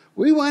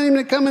 We want him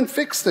to come and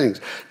fix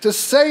things, to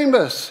save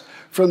us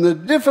from the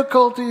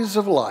difficulties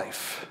of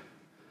life,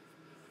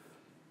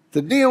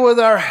 to deal with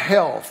our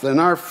health and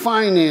our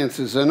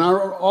finances and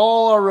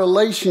all our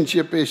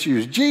relationship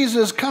issues.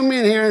 Jesus, come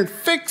in here and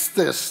fix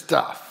this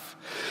stuff.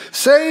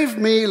 Save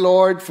me,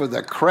 Lord, for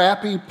the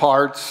crappy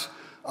parts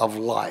of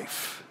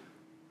life.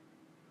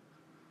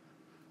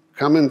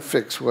 Come and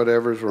fix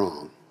whatever's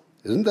wrong.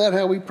 Isn't that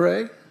how we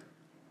pray?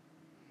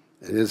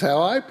 It is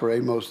how I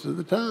pray most of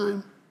the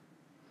time.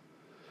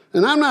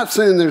 And I'm not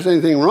saying there's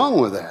anything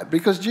wrong with that,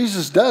 because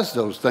Jesus does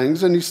those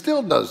things and he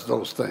still does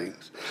those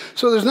things.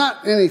 So there's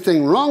not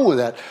anything wrong with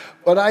that.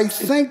 But I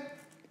think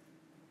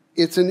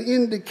it's an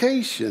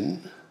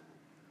indication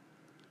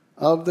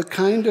of the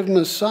kind of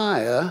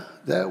Messiah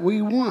that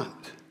we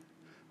want,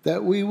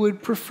 that we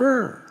would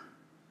prefer.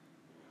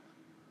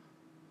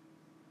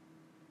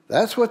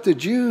 That's what the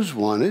Jews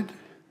wanted.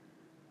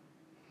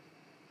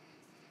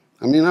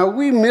 I mean, are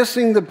we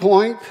missing the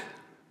point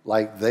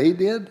like they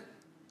did?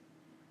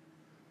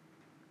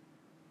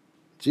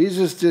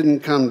 Jesus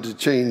didn't come to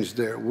change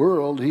their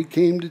world. He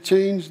came to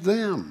change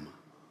them.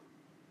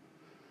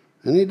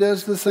 And he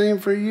does the same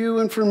for you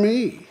and for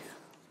me.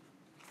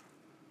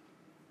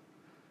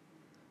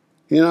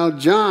 You know,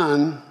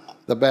 John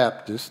the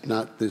Baptist,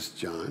 not this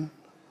John,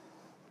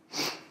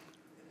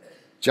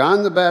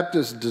 John the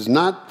Baptist does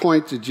not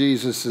point to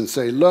Jesus and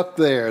say, look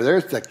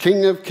there's the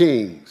King of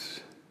Kings.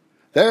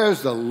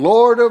 There's the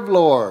Lord of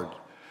Lords.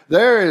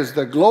 There is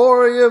the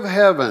glory of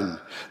heaven.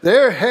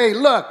 There, hey,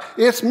 look,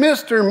 it's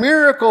Mr.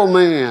 Miracle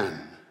Man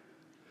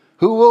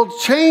who will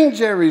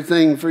change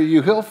everything for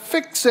you. He'll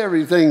fix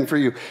everything for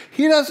you.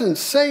 He doesn't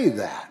say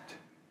that.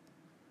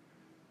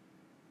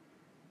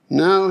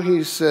 No,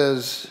 he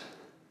says,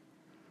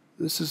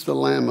 this is the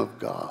Lamb of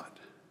God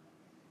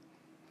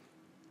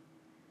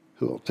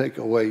who will take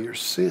away your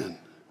sin.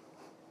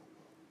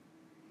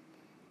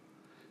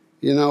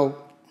 You know,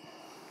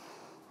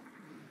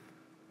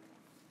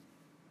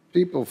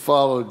 people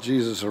followed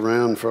Jesus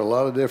around for a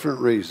lot of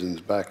different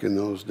reasons back in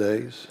those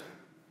days.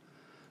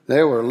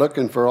 They were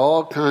looking for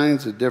all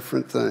kinds of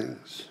different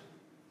things.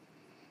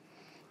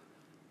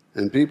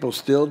 And people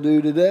still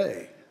do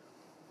today.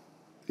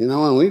 You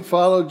know, when we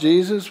follow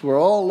Jesus, we're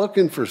all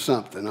looking for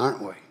something,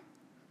 aren't we?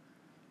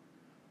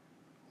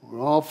 We're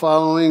all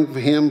following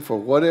him for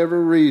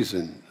whatever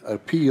reason that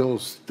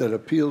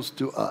appeals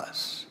to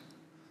us.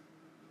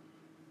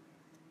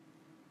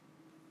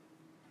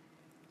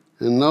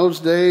 In those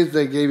days,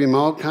 they gave him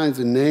all kinds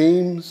of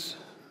names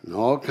and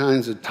all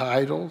kinds of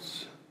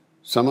titles.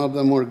 Some of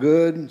them were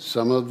good,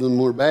 some of them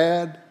were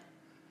bad.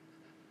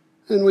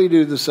 And we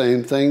do the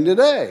same thing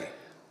today.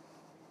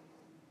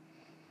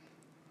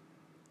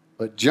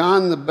 But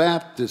John the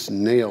Baptist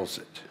nails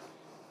it.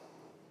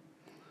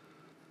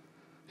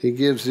 He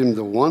gives him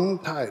the one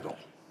title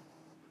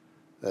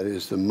that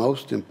is the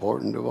most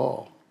important of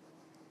all.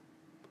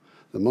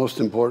 The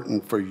most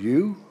important for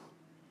you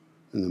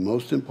and the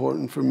most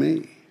important for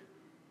me.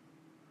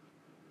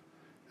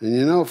 And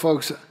you know,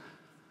 folks,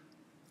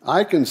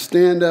 I can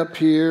stand up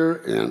here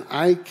and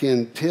I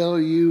can tell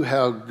you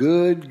how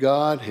good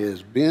God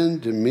has been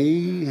to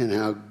me and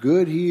how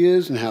good he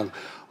is and how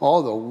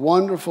all the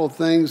wonderful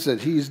things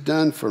that he's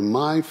done for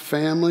my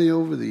family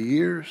over the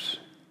years.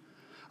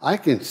 I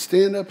can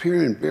stand up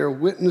here and bear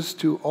witness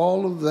to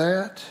all of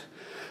that,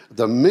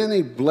 the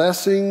many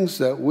blessings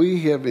that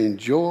we have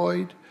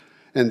enjoyed,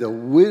 and the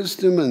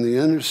wisdom and the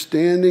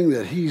understanding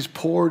that he's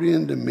poured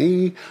into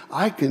me.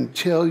 I can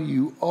tell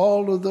you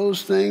all of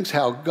those things,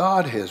 how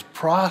God has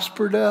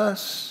prospered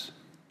us.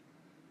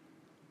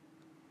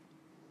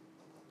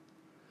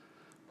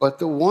 But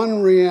the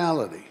one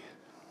reality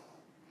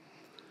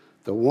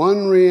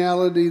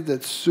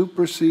that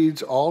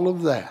supersedes all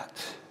of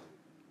that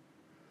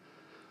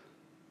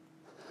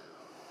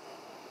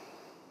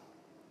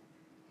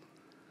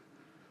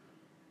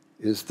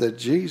is that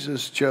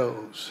Jesus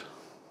chose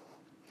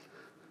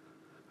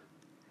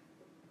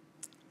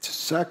to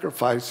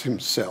sacrifice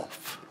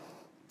himself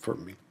for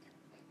me.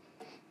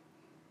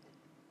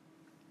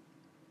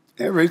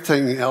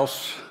 Everything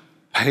else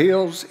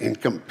pales in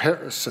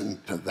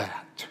comparison to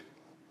that.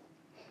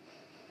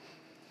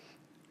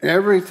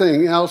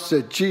 Everything else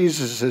that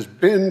Jesus has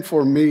been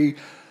for me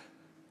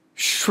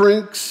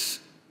shrinks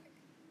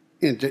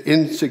into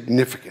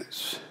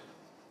insignificance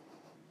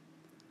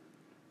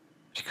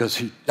because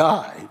he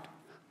died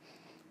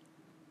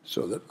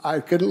so that I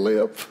could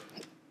live.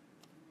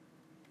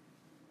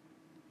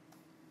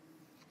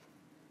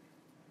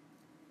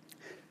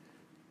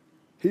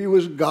 He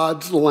was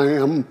God's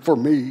lamb for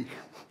me.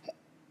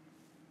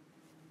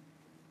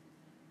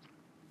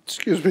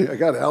 Excuse me, I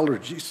got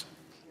allergies.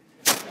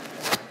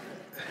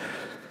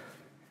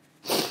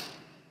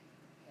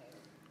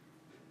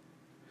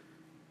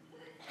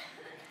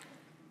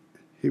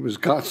 He was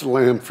God's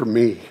lamb for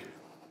me.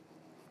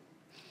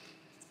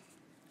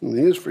 And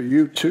he is for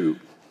you too.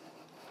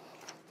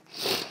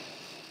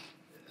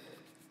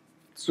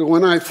 So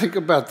when I think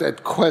about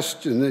that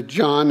question that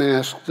John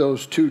asked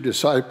those two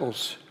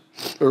disciples,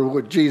 or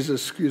what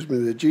Jesus,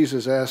 that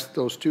Jesus asked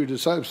those two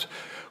disciples,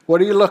 what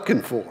are you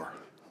looking for?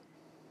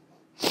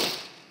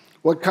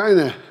 What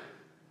kind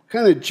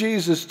of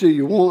Jesus do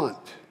you want?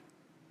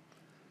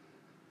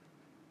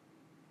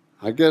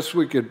 I guess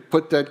we could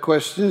put that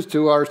question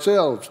to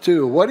ourselves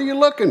too. What are you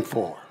looking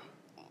for?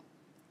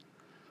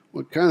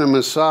 What kind of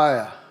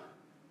Messiah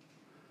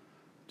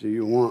do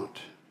you want?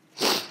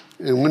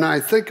 And when I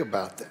think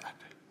about that,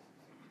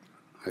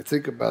 I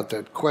think about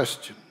that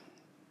question.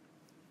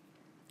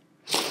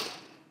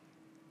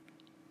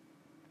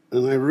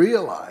 And I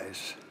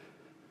realize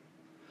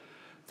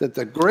that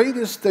the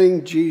greatest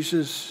thing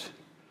Jesus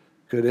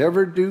could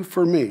ever do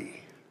for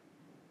me,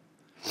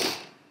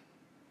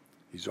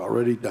 he's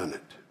already done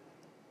it.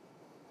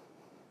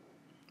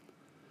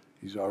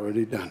 He's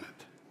already done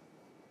it.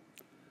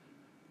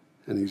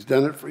 And he's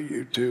done it for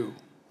you too.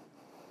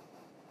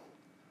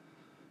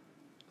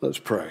 Let's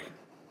pray.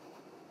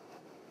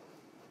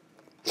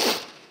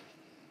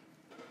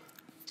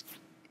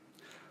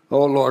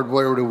 Oh Lord,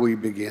 where do we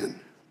begin?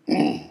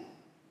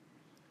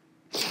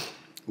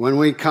 When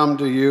we come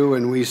to you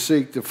and we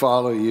seek to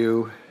follow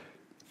you,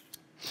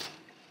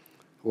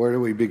 where do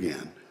we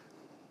begin?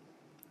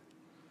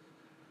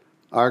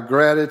 Our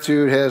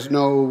gratitude has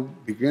no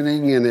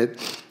beginning and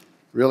it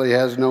really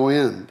has no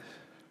end.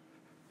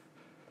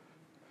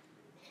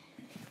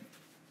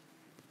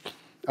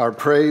 Our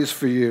praise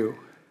for you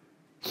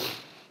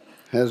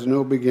has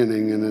no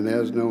beginning and it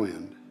has no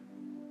end.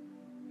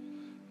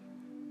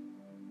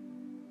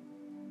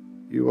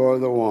 You are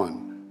the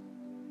one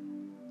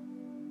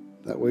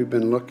that we've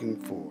been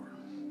looking for.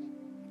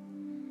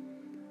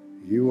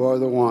 You are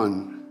the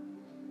one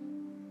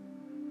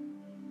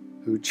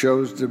who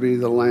chose to be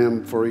the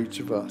lamb for each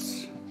of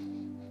us.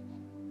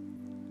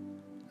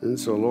 And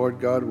so,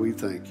 Lord God, we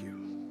thank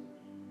you.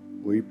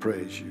 We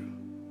praise you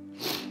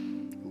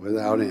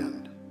without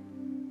end.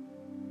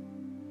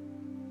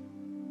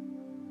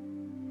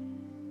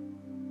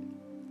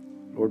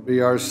 Lord, be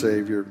our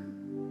Savior.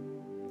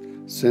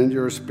 Send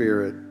your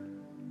Spirit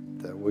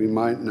that we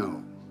might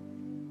know.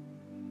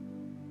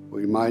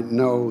 We might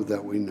know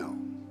that we know.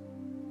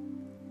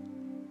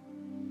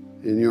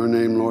 In your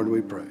name, Lord,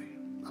 we pray.